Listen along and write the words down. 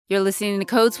You're listening to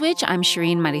Code Switch. I'm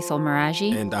Shireen Marisol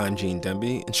Meraji. And I'm Gene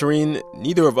Demby. And Shireen,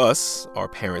 neither of us are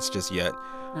parents just yet.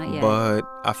 Not yet. But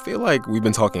I feel like we've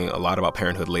been talking a lot about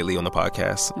parenthood lately on the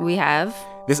podcast. We have.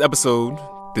 This episode,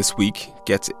 this week,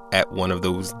 gets at one of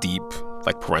those deep,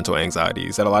 parental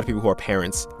anxieties that a lot of people who are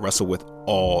parents wrestle with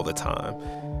all the time.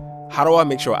 How do I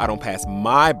make sure I don't pass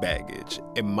my baggage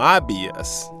and my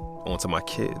BS onto my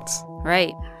kids?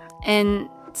 Right. And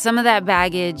some of that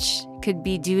baggage could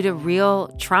be due to real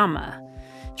trauma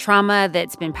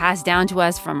that's been passed down to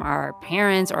us from our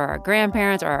parents or our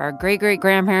grandparents or our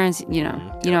great-great-grandparents. You know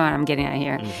what I'm getting at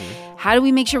here. Mm-hmm. How do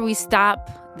we make sure we stop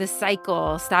the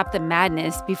cycle, stop the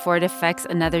madness before it affects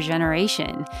another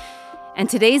generation? And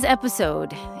today's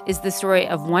episode is the story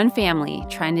of one family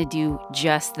trying to do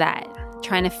just that,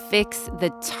 trying to fix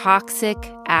the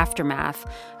toxic aftermath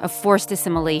of forced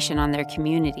assimilation on their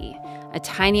community, a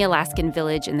tiny Alaskan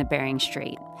village in the Bering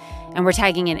Strait. And we're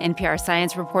tagging in NPR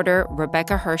science reporter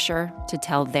Rebecca Hersher to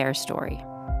tell their story.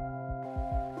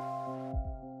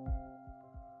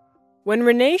 When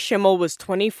Renee Schimmel was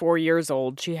 24 years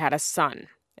old, she had a son,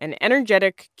 an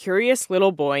energetic, curious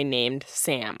little boy named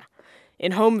Sam.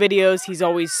 In home videos, he's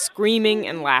always screaming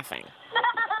and laughing.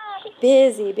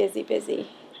 Busy.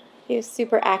 He was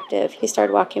super active. He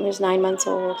started walking when he was 9 months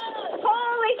old.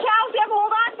 Holy cow, Sam,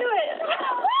 hold on to it.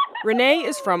 Renee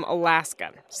is from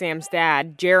Alaska. Sam's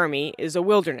dad, Jeremy, is a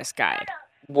wilderness guide.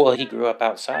 Well, he grew up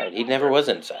outside. He never was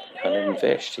inside. Hunted and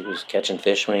fished. He was catching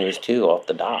fish when he was 2 off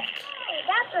the dock.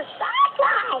 That's a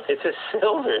sideline. It's a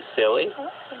silver, silly.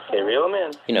 Okay, reel him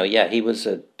in. He was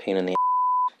a pain in the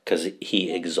because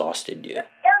he exhausted you. Good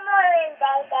morning,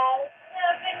 Bye-bye.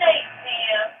 Good night,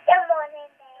 Sam. Good morning,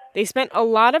 Dad. They spent a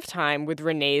lot of time with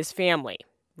Renee's family.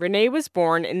 Renee was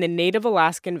born in the native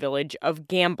Alaskan village of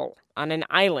Gamble on an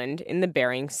island in the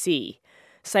Bering Sea.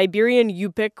 Siberian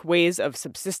Yupik ways of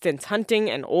subsistence hunting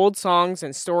and old songs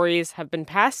and stories have been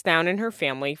passed down in her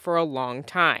family for a long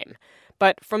time.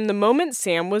 But from the moment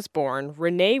Sam was born,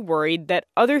 Renee worried that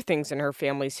other things in her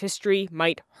family's history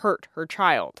might hurt her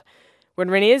child. When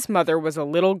Renee's mother was a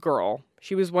little girl,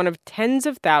 she was one of tens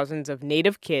of thousands of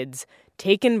Native kids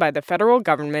taken by the federal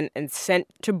government and sent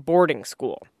to boarding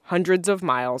school, hundreds of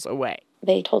miles away.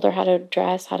 They told her how to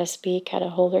dress, how to speak, how to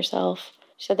hold herself.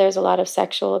 She said there's a lot of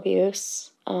sexual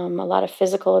abuse, a lot of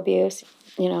physical abuse.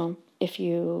 If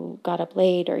you got up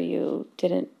late or you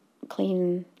didn't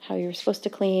clean how you were supposed to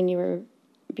clean, you were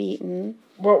beaten.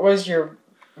 What was your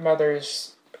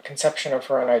mother's conception of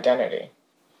her own identity?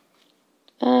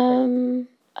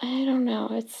 I don't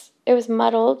know. It was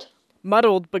muddled.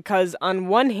 Muddled because, on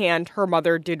one hand, her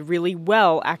mother did really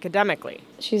well academically.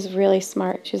 She's really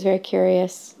smart. She was very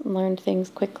curious and learned things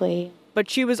quickly. But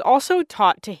she was also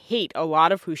taught to hate a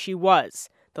lot of who she was.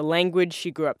 The language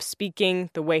she grew up speaking,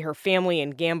 the way her family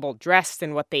in Gamble dressed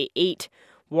and what they ate,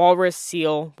 walrus,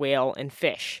 seal, whale, and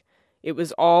fish. It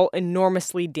was all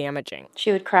enormously damaging.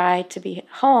 She would cry to be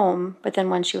home, but then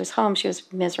when she was home, she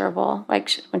was miserable,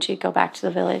 when she'd go back to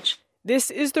the village.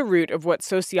 This is the root of what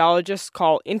sociologists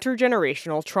call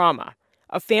intergenerational trauma.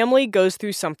 A family goes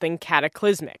through something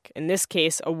cataclysmic, in this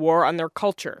case, a war on their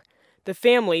culture. The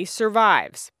family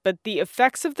survives, but the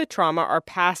effects of the trauma are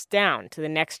passed down to the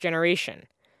next generation.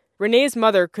 Renee's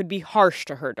mother could be harsh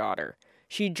to her daughter.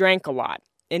 She drank a lot.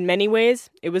 In many ways,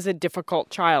 it was a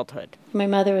difficult childhood. My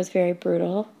mother was very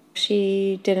brutal.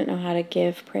 She didn't know how to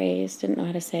give praise, didn't know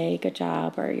how to say good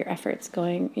job or your efforts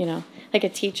going, like a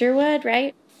teacher would,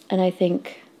 right? And I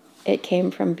think it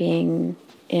came from being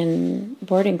in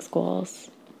boarding schools.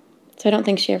 So I don't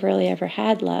think she ever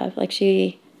had love.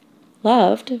 She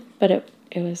loved, but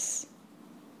it was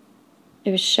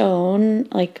shown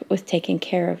with taking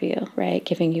care of you, right?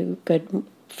 Giving you good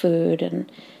food and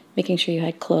making sure you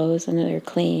had clothes and they're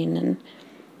clean,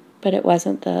 but it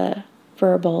wasn't the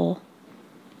verbal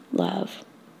love.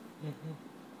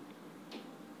 Mm-hmm.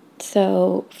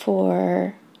 So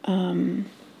for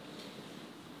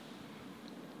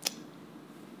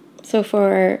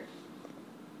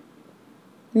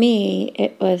me,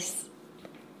 it was,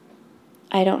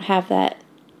 I don't have that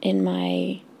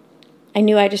I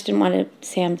knew I just didn't want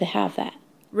Sam to have that.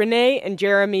 Renee and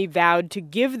Jeremy vowed to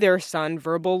give their son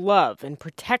verbal love and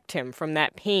protect him from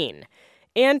that pain,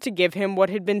 and to give him what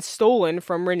had been stolen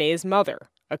from Renee's mother,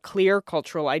 a clear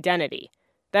cultural identity.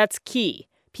 That's key.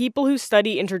 People who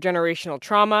study intergenerational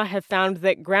trauma have found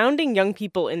that grounding young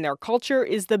people in their culture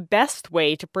is the best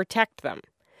way to protect them.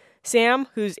 Sam,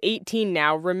 who's 18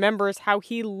 now, remembers how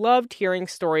he loved hearing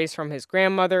stories from his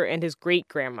grandmother and his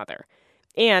great-grandmother,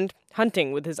 and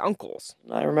hunting with his uncles.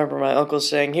 I remember my uncle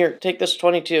saying, "Here, take this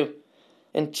 .22.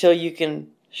 Until you can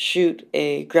shoot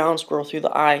a ground squirrel through the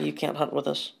eye, you can't hunt with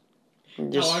us."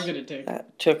 How long did it take?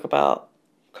 That took about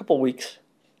a couple weeks.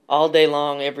 All day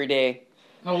long, every day.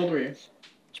 How old were you?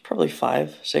 It's probably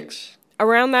 5, 6.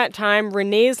 Around that time,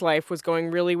 Renee's life was going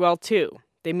really well, too.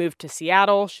 They moved to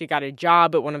Seattle. She got a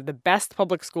job at one of the best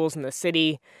public schools in the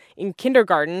city. In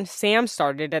kindergarten, Sam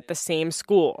started at the same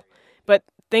school. But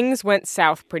things went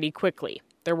south pretty quickly.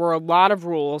 There were a lot of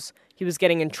rules. He was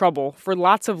getting in trouble for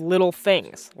lots of little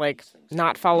things, like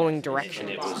not following directions. And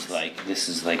it was like, this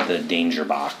is like the danger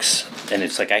box. And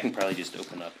it's like, I can probably just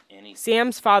open up any...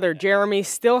 Sam's father, Jeremy,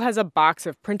 still has a box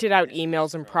of printed out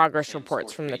emails and progress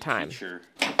reports from the time.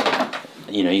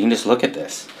 You know, you can just look at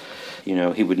this. You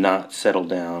know, he would not settle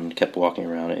down, kept walking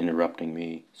around and interrupting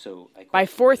me. By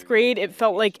 4th grade, it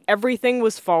felt like everything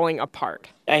was falling apart.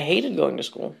 I hated going to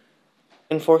school.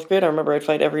 In 4th grade, I remember I'd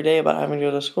fight every day about having to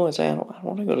go to school. I'd say, I don't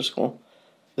want to go to school.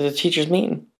 The teacher's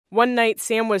mean. One night,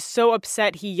 Sam was so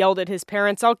upset he yelled at his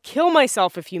parents, "I'll kill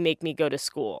myself if you make me go to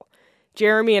school."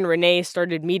 Jeremy and Renee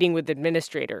started meeting with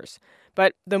administrators.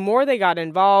 But the more they got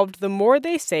involved, the more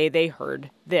they say they heard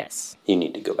this. You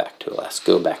need to go back to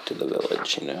Alaska, go back to the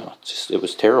village, you know. It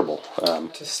was terrible.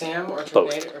 To Sam or to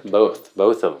both, Renee? Or to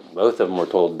both of them were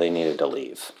told they needed to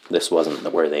leave. This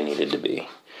wasn't where they needed to be.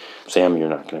 Sam, you're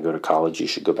not going to go to college. You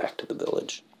should go back to the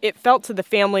village. It felt to the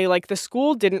family like the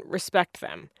school didn't respect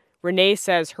them. Renee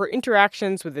says her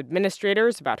interactions with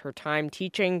administrators about her time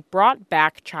teaching brought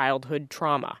back childhood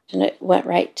trauma. And it went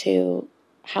right to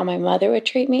how my mother would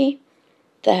treat me,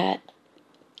 that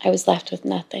I was left with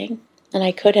nothing. And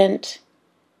I couldn't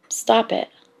stop it.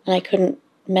 And I couldn't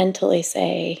mentally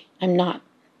say, I'm not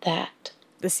that.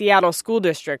 The Seattle School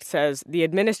District says the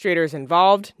administrators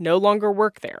involved no longer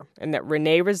work there and that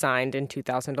Renee resigned in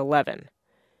 2011.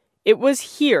 It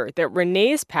was here that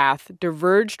Renee's path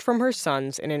diverged from her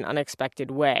son's in an unexpected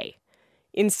way.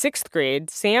 In 6th grade,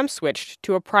 Sam switched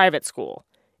to a private school.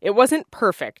 It wasn't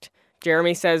perfect.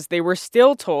 Jeremy says they were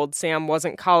still told Sam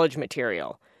wasn't college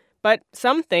material. But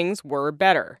some things were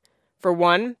better. For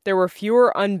one, there were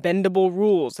fewer unbendable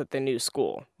rules at the new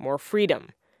school, more freedom.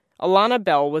 Alana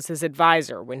Bell was his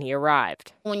advisor when he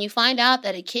arrived. When you find out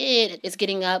that a kid is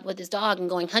getting up with his dog and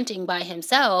going hunting by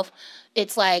himself,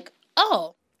 it's like,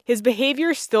 oh. His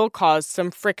behavior still caused some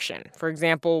friction. For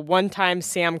example, one time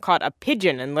Sam caught a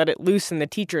pigeon and let it loose in the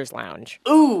teacher's lounge.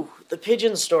 Ooh, the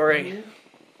pigeon story.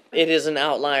 It is an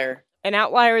outlier. An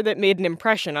outlier that made an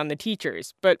impression on the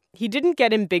teachers, but he didn't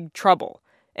get in big trouble.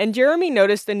 And Jeremy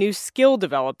noticed a new skill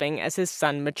developing as his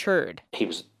son matured. He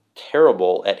was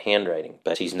terrible at handwriting,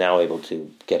 but he's now able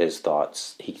to get his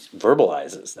thoughts. He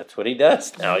verbalizes. That's what he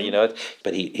does now, you know.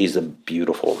 But he's a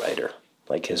beautiful writer.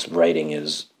 Like, his writing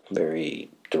is very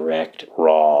direct,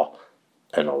 raw,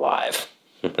 and alive.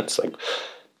 It's like,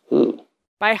 ooh.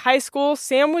 By high school,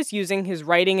 Sam was using his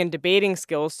writing and debating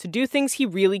skills to do things he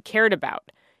really cared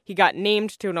about. He got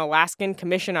named to an Alaskan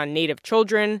Commission on Native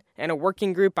Children and a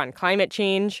working group on climate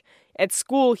change. At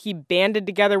school, he banded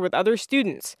together with other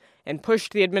students and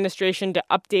pushed the administration to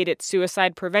update its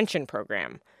suicide prevention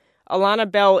program. Alana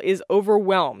Bell is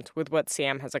overwhelmed with what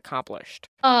Sam has accomplished.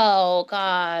 Oh,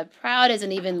 God, proud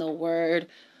isn't even the word.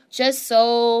 Just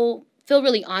feel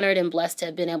really honored and blessed to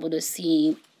have been able to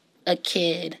see a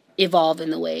kid evolve in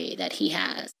the way that he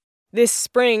has. This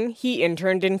spring, he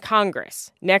interned in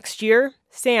Congress. Next year,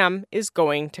 Sam is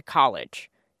going to college.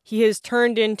 He has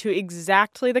turned into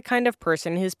exactly the kind of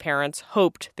person his parents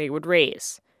hoped they would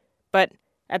raise. But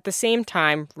at the same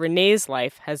time, Renee's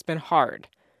life has been hard.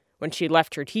 When she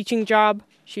left her teaching job,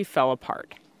 she fell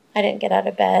apart. I didn't get out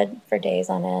of bed for days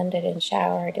on end. I didn't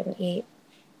shower. I didn't eat.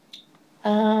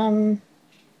 I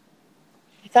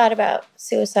thought about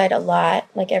suicide a lot,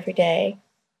 like every day.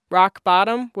 Rock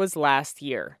bottom was last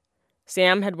year.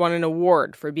 Sam had won an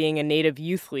award for being a Native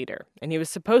youth leader, and he was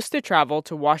supposed to travel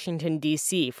to Washington,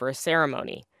 D.C. for a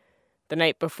ceremony. The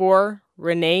night before,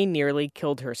 Renee nearly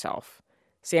killed herself.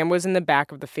 Sam was in the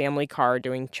back of the family car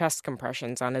doing chest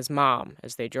compressions on his mom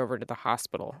as they drove her to the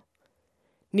hospital.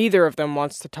 Neither of them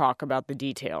wants to talk about the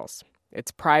details.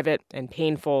 It's private and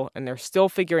painful, and they're still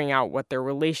figuring out what their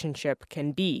relationship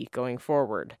can be going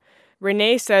forward.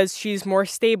 Renee says she's more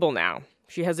stable now.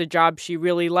 She has a job she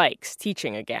really likes,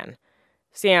 teaching again.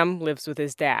 Sam lives with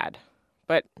his dad.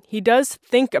 But he does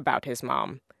think about his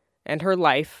mom, and her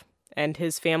life, and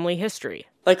his family history.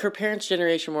 Like, her parents'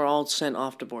 generation were all sent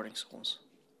off to boarding schools.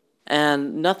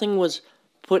 And nothing was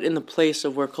put in the place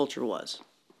of where culture was.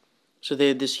 So they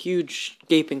had this huge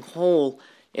gaping hole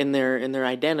in their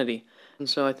identity. And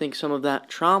so I think some of that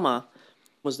trauma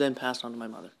was then passed on to my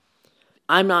mother.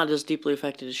 I'm not as deeply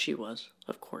affected as she was,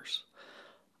 of course.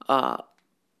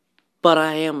 But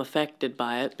I am affected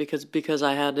by it because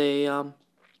I had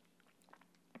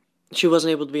She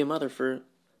wasn't able to be a mother for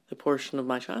a portion of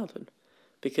my childhood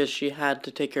because she had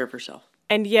to take care of herself.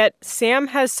 And yet, Sam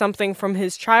has something from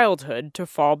his childhood to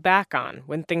fall back on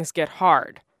when things get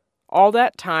hard. All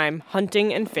that time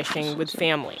hunting and fishing with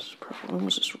family. When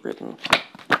was this written?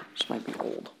 This might be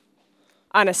old.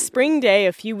 On a spring day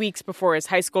a few weeks before his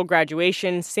high school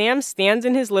graduation, Sam stands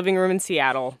in his living room in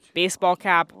Seattle, baseball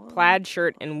cap, plaid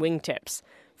shirt, and wingtips,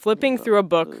 flipping through a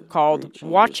book called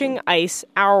Watching Ice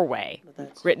Our Way,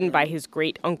 written by his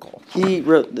great-uncle. He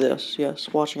wrote this,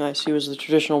 yes, Watching Ice. He was the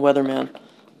traditional weatherman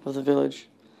of the village.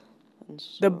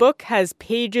 The book has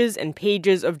pages and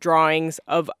pages of drawings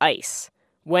of ice,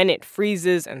 when it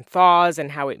freezes and thaws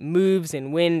and how it moves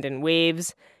in wind and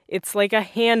waves. It's like a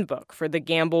handbook for the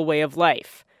Gamble way of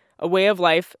life, a way of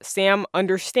life Sam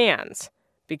understands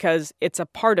because it's a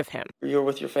part of him. You're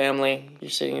with your family, you're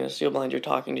sitting in a steel blind, you're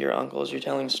talking to your uncles, you're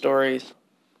telling stories,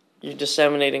 you're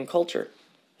disseminating culture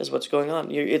is what's going on.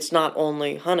 It's not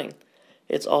only hunting,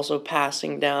 it's also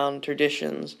passing down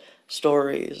traditions,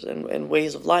 stories, and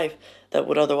ways of life that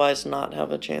would otherwise not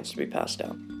have a chance to be passed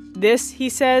down. This, he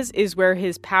says, is where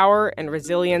his power and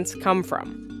resilience come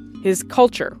from. His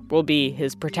culture will be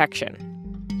his protection.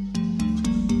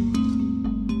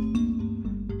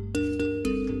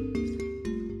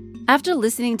 After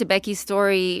listening to Becky's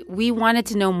story, we wanted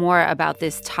to know more about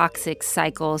this toxic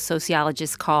cycle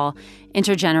sociologists call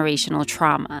intergenerational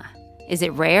trauma. Is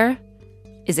it rare?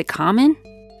 Is it common?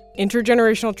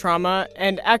 Intergenerational trauma,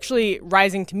 and actually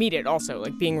rising to meet it also,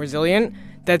 like being resilient,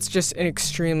 that's just an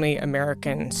extremely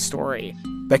American story.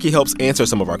 Becky helps answer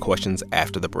some of our questions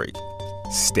after the break.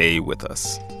 Stay with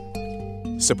us.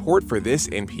 Support for this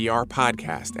NPR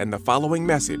podcast and the following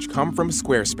message come from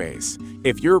Squarespace.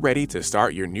 If you're ready to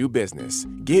start your new business,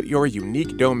 get your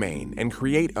unique domain and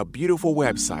create a beautiful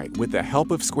website with the help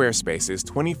of Squarespace's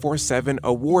 24/7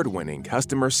 award-winning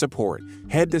customer support.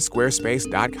 Head to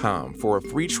squarespace.com for a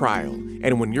free trial,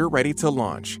 and when you're ready to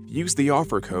launch, use the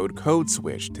offer code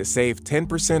CODESWITCH to save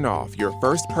 10% off your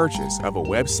first purchase of a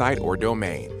website or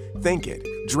domain. Think it,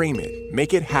 dream it,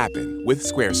 make it happen with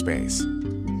Squarespace.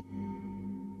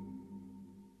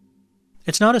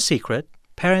 It's not a secret.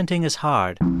 Parenting is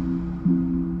hard.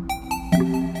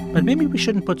 But maybe we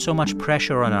shouldn't put so much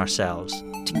pressure on ourselves.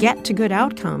 To get to good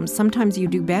outcomes, sometimes you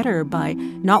do better by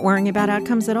not worrying about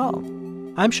outcomes at all.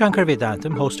 I'm Shankar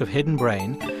Vedantam, host of Hidden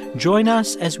Brain. Join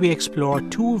us as we explore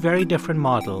two very different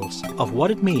models of what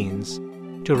it means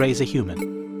to raise a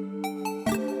human.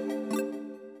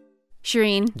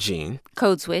 Shireen. Gene.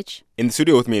 Code Switch. In the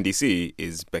studio with me in D.C.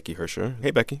 is Becky Hersher.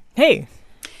 Hey, Becky. Hey.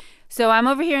 So I'm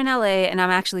over here in LA, and I'm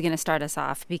actually going to start us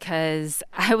off because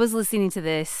I was listening to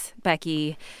this,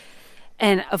 Becky,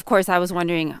 and of course I was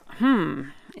wondering,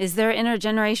 is there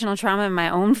intergenerational trauma in my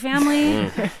own family?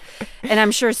 And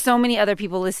I'm sure so many other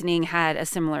people listening had a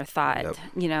similar thought. Yep.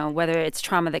 You know, whether it's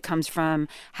trauma that comes from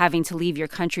having to leave your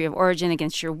country of origin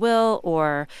against your will,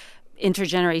 or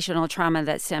intergenerational trauma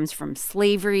that stems from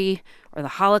slavery or the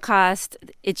Holocaust.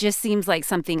 It just seems like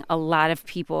something a lot of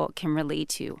people can relate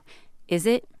to. Is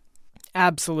it?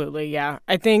 Absolutely, yeah.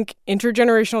 I think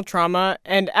intergenerational trauma,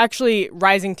 and actually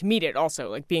rising to meet it also,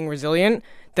 like being resilient,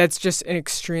 that's just an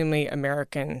extremely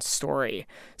American story.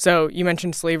 So you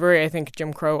mentioned slavery. I think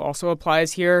Jim Crow also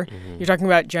applies here. Mm-hmm. You're talking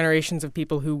about generations of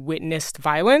people who witnessed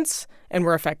violence and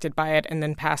were affected by it and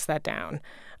then passed that down.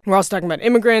 We're also talking about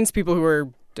immigrants, people who were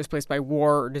displaced by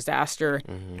war or disaster,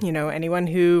 you know, anyone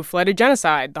who fled a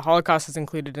genocide. The Holocaust is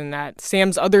included in that.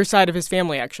 Sam's other side of his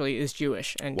family actually is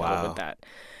Jewish and dealt with that.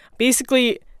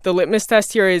 Basically, the litmus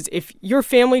test here is if your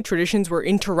family traditions were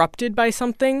interrupted by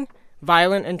something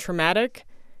violent and traumatic,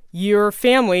 your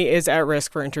family is at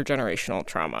risk for intergenerational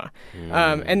trauma.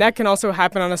 And that can also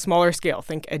happen on a smaller scale.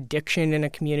 Think addiction in a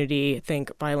community,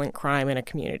 think violent crime in a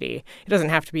community. It doesn't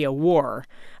have to be a war.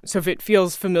 So if it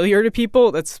feels familiar to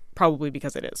people, that's probably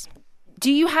because it is.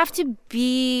 Do you have to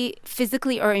be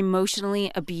physically or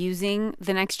emotionally abusing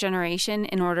the next generation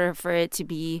in order for it to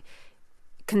be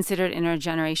considered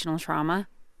intergenerational trauma?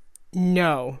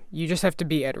 No, you just have to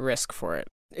be at risk for it.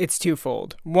 It's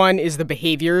twofold. One is the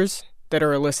behaviors that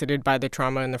are elicited by the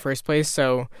trauma in the first place.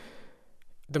 So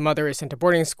the mother is sent to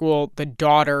boarding school. The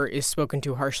daughter is spoken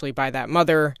to harshly by that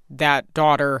mother. That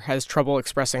daughter has trouble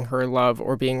expressing her love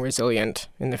or being resilient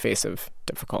in the face of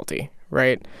difficulty,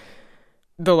 right?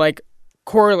 The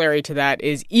corollary to that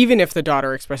is even if the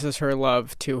daughter expresses her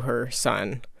love to her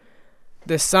son,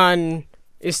 the son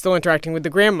is still interacting with the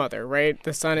grandmother, right?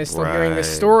 The son is still hearing the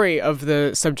story of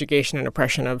the subjugation and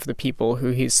oppression of the people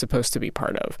who he's supposed to be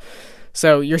part of.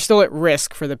 So you're still at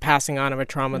risk for the passing on of a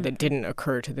trauma that didn't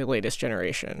occur to the latest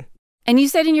generation. And you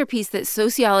said in your piece that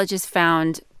sociologists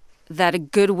found that a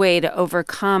good way to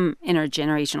overcome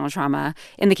intergenerational trauma,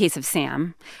 in the case of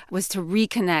Sam, was to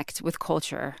reconnect with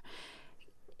culture.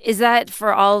 Is that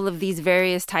for all of these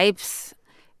various types?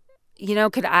 You know,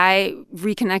 could I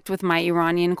reconnect with my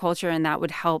Iranian culture and that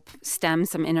would help stem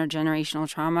some intergenerational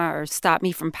trauma or stop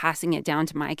me from passing it down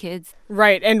to my kids?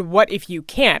 Right. And what if you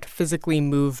can't physically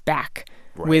move back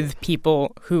with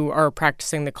people who are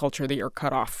practicing the culture that you're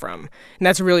cut off from? And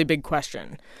that's a really big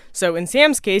question. So in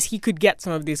Sam's case, he could get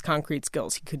some of these concrete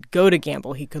skills. He could go to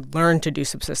Gamble. He could learn to do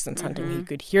subsistence hunting. He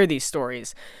could hear these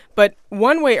stories. But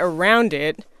one way around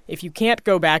it, if you can't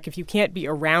go back, if you can't be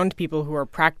around people who are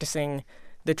practicing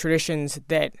the traditions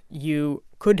that you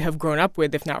could have grown up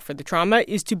with if not for the trauma,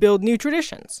 is to build new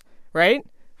traditions, right?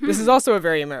 This is also a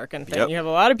very American thing. You have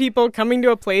a lot of people coming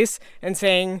to a place and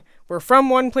saying, we're from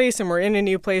one place and we're in a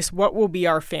new place. What will be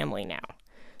our family now?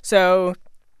 So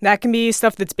that can be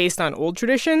stuff that's based on old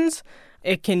traditions.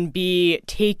 It can be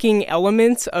taking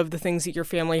elements of the things that your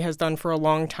family has done for a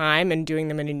long time and doing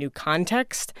them in a new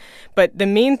context. But the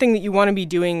main thing that you want to be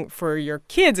doing for your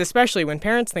kids, especially when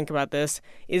parents think about this,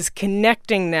 is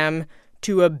connecting them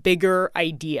to a bigger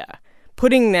idea,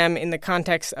 putting them in the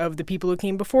context of the people who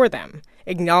came before them,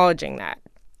 acknowledging that.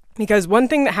 Because one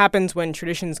thing that happens when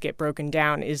traditions get broken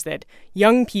down is that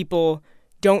young people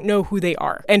don't know who they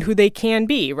are and who they can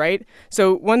be, right?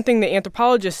 So one thing that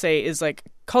anthropologists say is like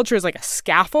culture is like a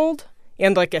scaffold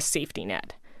and like a safety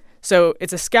net. So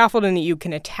it's a scaffold in that you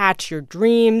can attach your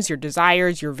dreams, your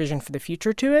desires, your vision for the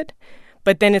future to it,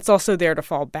 but then it's also there to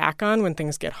fall back on when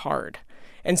things get hard.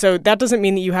 And so that doesn't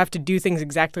mean that you have to do things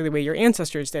exactly the way your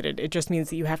ancestors did it. It just means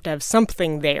that you have to have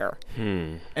something there.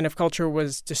 And if culture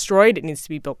was destroyed, it needs to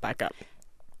be built back up.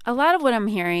 A lot of what I'm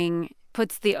hearing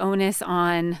puts the onus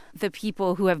on the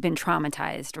people who have been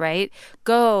traumatized, right?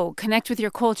 Go, connect with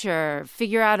your culture,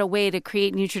 figure out a way to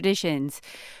create new traditions.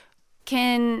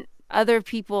 Can other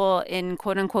people in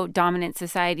quote-unquote dominant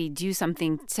society do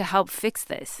something to help fix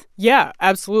this? Yeah,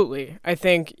 absolutely. I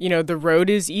think, the road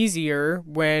is easier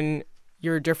when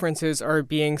your differences are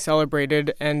being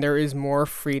celebrated and there is more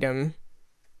freedom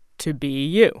to be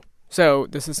you. So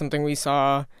this is something we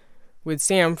saw with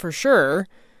Sam for sure,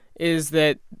 is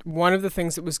that one of the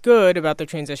things that was good about the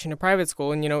transition to private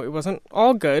school, and, it wasn't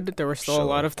all good. There were still a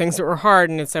lot of things that were hard,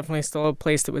 and it's definitely still a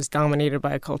place that was dominated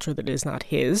by a culture that is not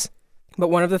his. But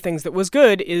one of the things that was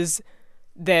good is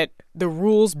that the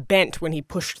rules bent when he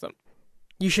pushed them.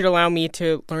 You should allow me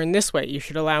to learn this way. You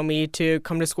should allow me to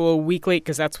come to school a week late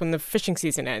because that's when the fishing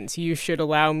season ends. You should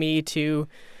allow me to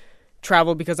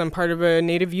travel because I'm part of a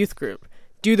Native youth group.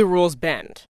 Do the rules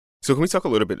bend? So can we talk a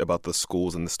little bit about the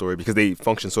schools in the story? Because they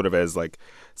function sort of as like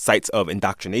sites of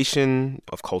indoctrination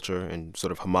of culture and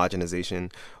sort of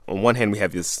homogenization. On one hand, we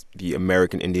have the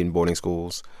American Indian boarding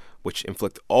schools, which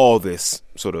inflict all this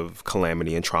sort of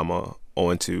calamity and trauma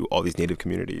onto all these Native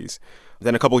communities.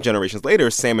 Then a couple of generations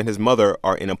later, Sam and his mother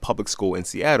are in a public school in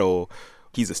Seattle.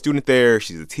 He's a student there.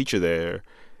 She's a teacher there.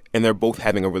 And they're both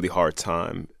having a really hard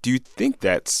time. Do you think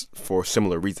that's for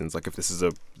similar reasons? Like if this is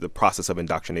the process of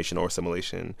indoctrination or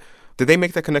assimilation? Did they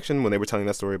make that connection when they were telling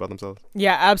that story about themselves?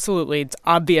 Yeah, absolutely. It's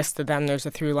obvious to them there's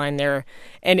a through line there.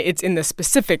 And it's in the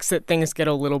specifics that things get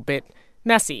a little bit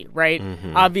messy, right?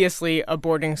 Obviously, a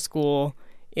boarding school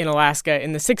in Alaska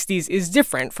in the 60s is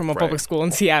different from a public school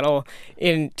in Seattle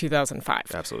in 2005.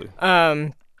 Absolutely.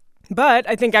 But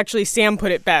I think actually Sam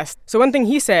put it best. So one thing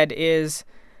he said is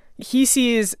he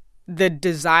sees the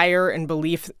desire and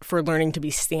belief for learning to be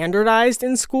standardized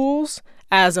in schools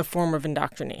as a form of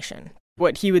indoctrination.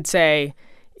 What he would say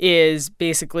is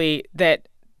basically that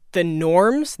the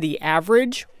norms, the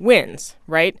average, wins,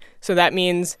 right? So that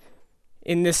means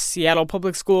in this Seattle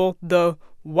public school, the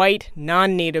white,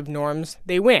 non-native norms,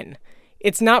 they win.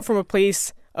 It's not from a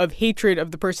place of hatred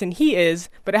of the person he is,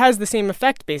 but it has the same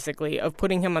effect, basically, of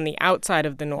putting him on the outside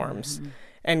of the norms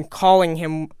and calling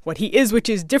him what he is, which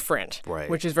is different,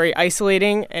 which is very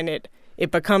isolating, and it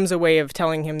becomes a way of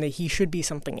telling him that he should be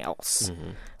something else.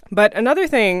 But another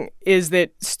thing is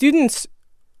that students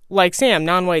like Sam,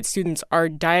 non-white students, are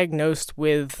diagnosed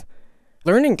with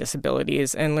learning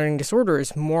disabilities and learning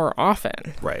disorders more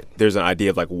often. Right. There's an idea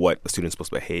of like what a student's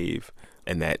supposed to behave,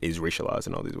 and that is racialized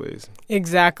in all these ways.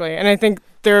 Exactly. And I think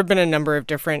there have been a number of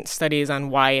different studies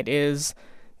on why it is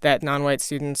that non-white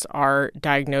students are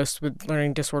diagnosed with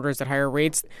learning disorders at higher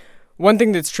rates. One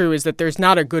thing that's true is that there's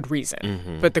not a good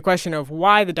reason. But the question of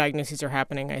why the diagnoses are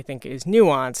happening, I think, is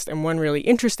nuanced. And one really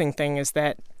interesting thing is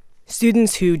that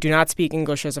students who do not speak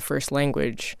English as a first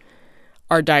language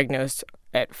are diagnosed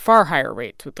at far higher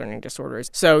rates with learning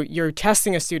disorders. So you're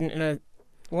testing a student in a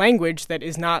language that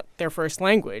is not their first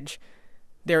language.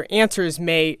 Their answers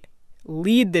may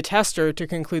lead the tester to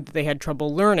conclude that they had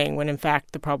trouble learning when in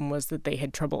fact the problem was that they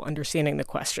had trouble understanding the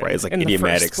question. Right, it's like in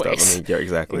idiomatic the first stuff. place. I mean, yeah,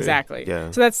 exactly. Exactly.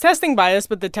 Yeah. So that's testing bias,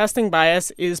 but the testing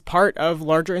bias is part of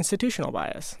larger institutional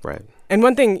bias. Right. And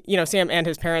one thing, Sam and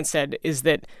his parents said is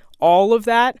that all of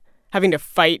that, having to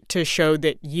fight to show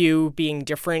that you being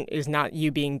different is not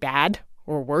you being bad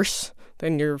or worse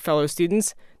than your fellow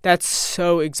students, that's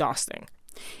so exhausting.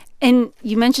 And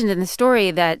you mentioned in the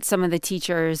story that some of the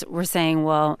teachers were saying,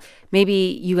 well,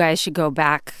 maybe you guys should go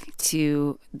back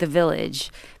to the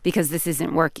village because this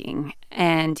isn't working.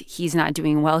 And he's not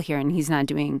doing well here and he's not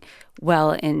doing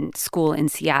well in school in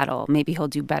Seattle. Maybe he'll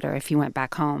do better if he went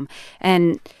back home.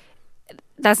 And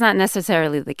that's not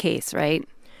necessarily the case, right?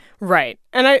 Right.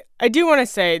 And I do want to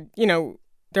say,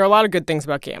 there are a lot of good things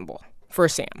about Gamble for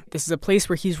Sam. This is a place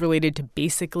where he's related to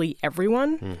basically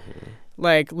everyone. Mm-hmm.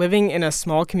 Like, living in a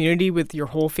small community with your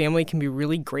whole family can be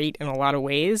really great in a lot of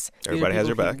ways. Everybody has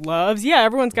your back. Yeah,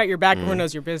 everyone's got your back. Everyone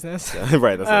knows your business. Yeah,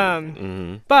 right.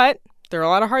 That's But there are a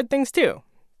lot of hard things, too.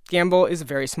 Gamble is a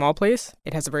very small place.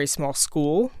 It has a very small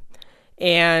school.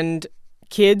 And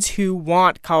kids who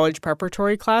want college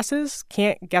preparatory classes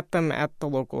can't get them at the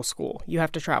local school. You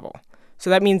have to travel. So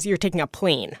that means you're taking a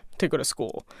plane to go to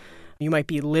school. You might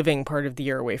be living part of the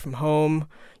year away from home.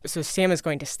 So Sam is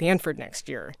going to Stanford next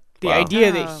year. The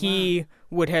idea that he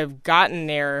would have gotten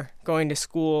there going to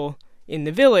school in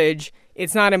the village,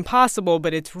 it's not impossible,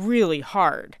 but it's really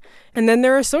hard. And then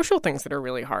there are social things that are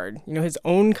really hard. His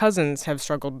own cousins have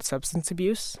struggled with substance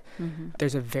abuse. Mm-hmm.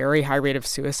 There's a very high rate of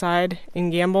suicide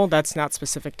in Gamble. That's not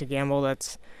specific to Gamble.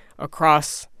 That's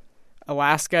across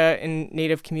Alaska in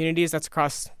Native communities. That's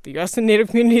across the U.S. in Native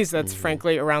communities. That's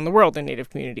frankly around the world in Native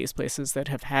communities, places that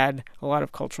have had a lot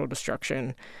of cultural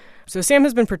destruction. So Sam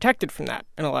has been protected from that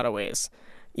in a lot of ways.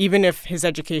 Even if his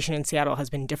education in Seattle has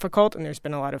been difficult and there's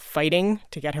been a lot of fighting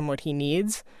to get him what he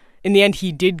needs, in the end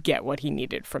he did get what he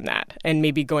needed from that. And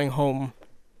maybe going home,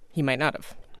 he might not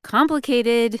have.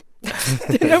 Complicated.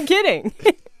 No kidding.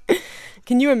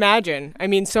 Can you imagine? I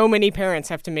mean, so many parents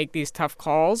have to make these tough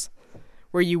calls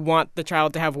where you want the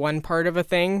child to have one part of a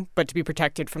thing, but to be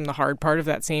protected from the hard part of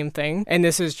that same thing. And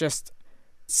this is just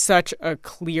such a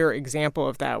clear example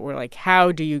of that, where, like,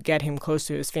 how do you get him close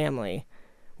to his family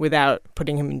without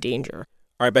putting him in danger?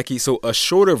 All right, Becky, so a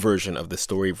shorter version of the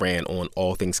story ran on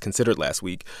All Things Considered last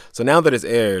week. So now that it's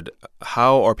aired,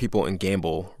 how are people in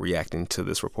Gamble reacting to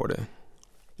this reporting?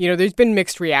 There's been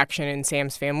mixed reaction in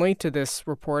Sam's family to this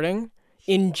reporting.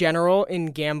 In general, in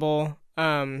Gamble,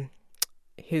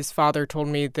 his father told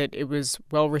me that it was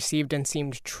well received and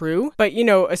seemed true. But,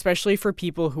 especially for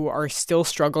people who are still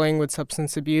struggling with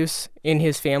substance abuse in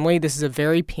his family, this is a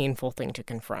very painful thing to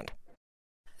confront.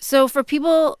 So for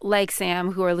people like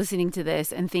Sam who are listening to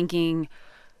this and thinking,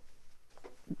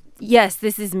 yes,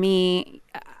 this is me.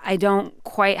 I don't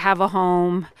quite have a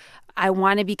home. I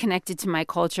want to be connected to my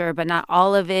culture, but not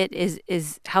all of it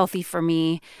is healthy for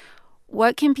me.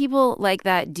 What can people like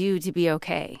that do to be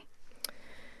okay?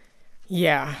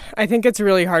 Yeah, I think it's a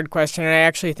really hard question, and I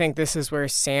actually think this is where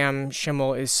Sam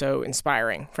Schimmel is so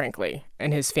inspiring, frankly,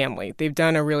 and his family. They've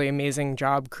done a really amazing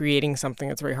job creating something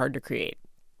that's very hard to create,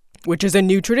 which is a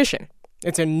new tradition.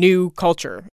 It's a new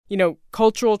culture.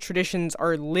 Cultural traditions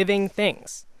are living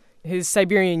things. His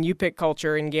Siberian Yupik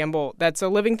culture in Gamble, that's a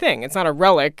living thing. It's not a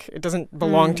relic. It doesn't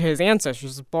belong to his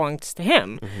ancestors. It belongs to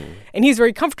him. Mm-hmm. And he's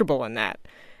very comfortable in that.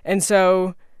 And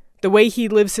so the way he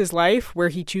lives his life, where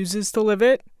he chooses to live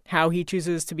it, how he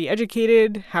chooses to be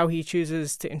educated, how he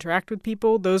chooses to interact with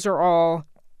people,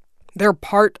 they're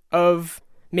part of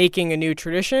making a new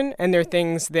tradition, and they're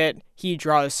things that he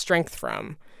draws strength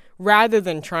from, rather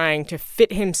than trying to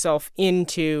fit himself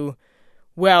into,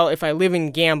 well, if I live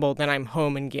in Gamble, then I'm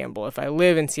home in Gamble. If I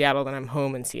live in Seattle, then I'm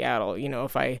home in Seattle.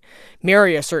 If I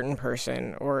marry a certain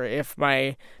person, or if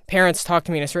my parents talk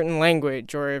to me in a certain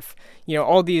language, or if,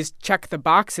 all these check the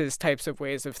boxes types of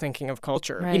ways of thinking of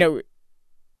culture. Right.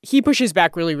 He pushes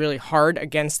back really, really hard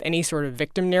against any sort of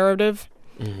victim narrative.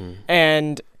 Mm-hmm.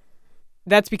 And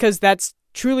that's because that's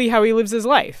truly how he lives his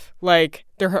life. Like,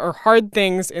 there are hard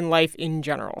things in life in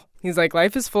general. He's like,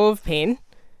 life is full of pain,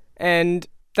 and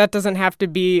that doesn't have to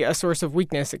be a source of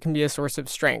weakness. It can be a source of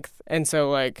strength. And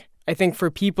so, I think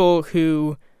for people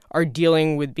who are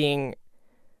dealing with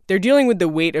the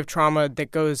weight of trauma that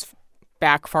goes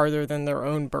back farther than their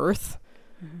own birth,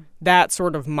 that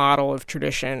sort of model of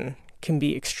tradition can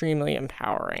be extremely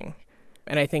empowering.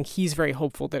 And I think he's very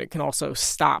hopeful that it can also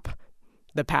stop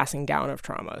the passing down of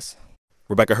traumas.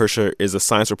 Rebecca Hersher is a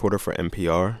science reporter for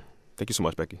NPR. Thank you so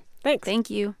much, Becky. Thanks. Thank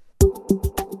you.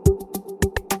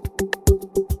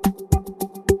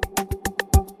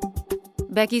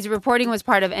 Becky's reporting was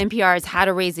part of NPR's How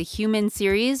to Raise a Human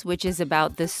series, which is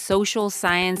about the social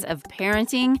science of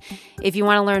parenting. If you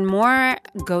want to learn more,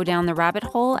 go down the rabbit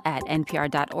hole at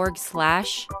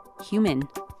npr.org/human.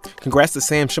 Congrats to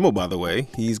Sam Schimmel, by the way.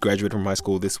 He's graduated from high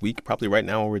school this week, probably right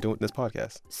now when we're doing this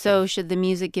podcast. So should the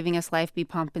music giving us life be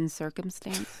Pomp and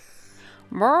Circumstance?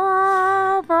 It's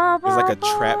like a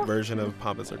trap version of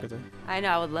Pomp and Circumstance. I know,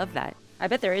 I would love that. I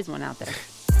bet there is one out there.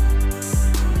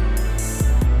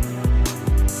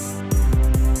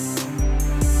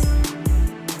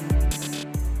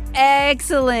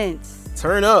 Excellent.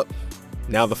 Turn up.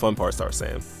 Now the fun part starts,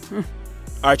 Sam.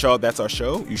 All right, y'all, that's our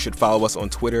show. You should follow us on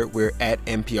Twitter. We're at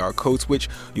NPR Code Switch.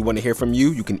 We want to hear from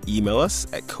you. You can email us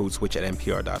at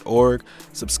codeswitch@npr.org.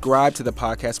 Subscribe to the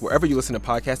podcast wherever you listen to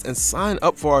podcasts and sign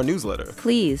up for our newsletter.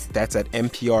 Please. That's at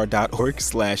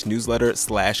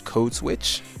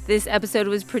npr.org/newsletter/codeswitch. This episode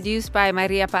was produced by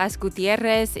Maria Paz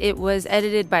Gutierrez. It was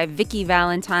edited by Vicky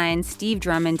Valentine, Steve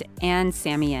Drummond, and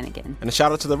Sammy Yanigan. And a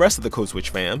shout out to the rest of the Code Switch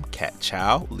fam: Kat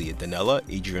Chow, Leah Danella,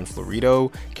 Adrian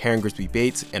Florido, Karen Grisby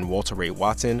Bates, and Walter Ray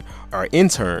Watson. Our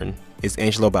intern is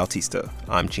Angelo Bautista.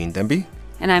 I'm Gene Demby.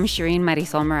 And I'm Shireen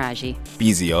Marisol Meraji. Be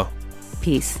easy, y'all.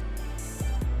 Peace.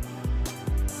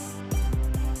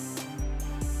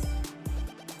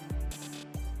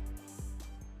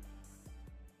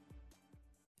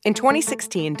 In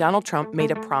 2016, Donald Trump made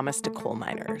a promise to coal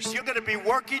miners. You're going to be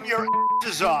working your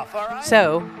asses off, all right?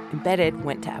 So, Embedded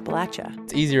went to Appalachia.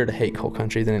 It's easier to hate coal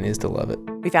country than it is to love it.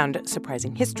 We found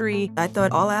surprising history. I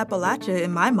thought all Appalachia,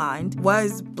 in my mind,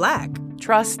 was black.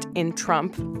 Trust in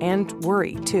Trump, and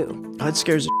worry, too. That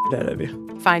scares the shit out of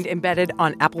you. Find Embedded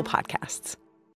on Apple Podcasts.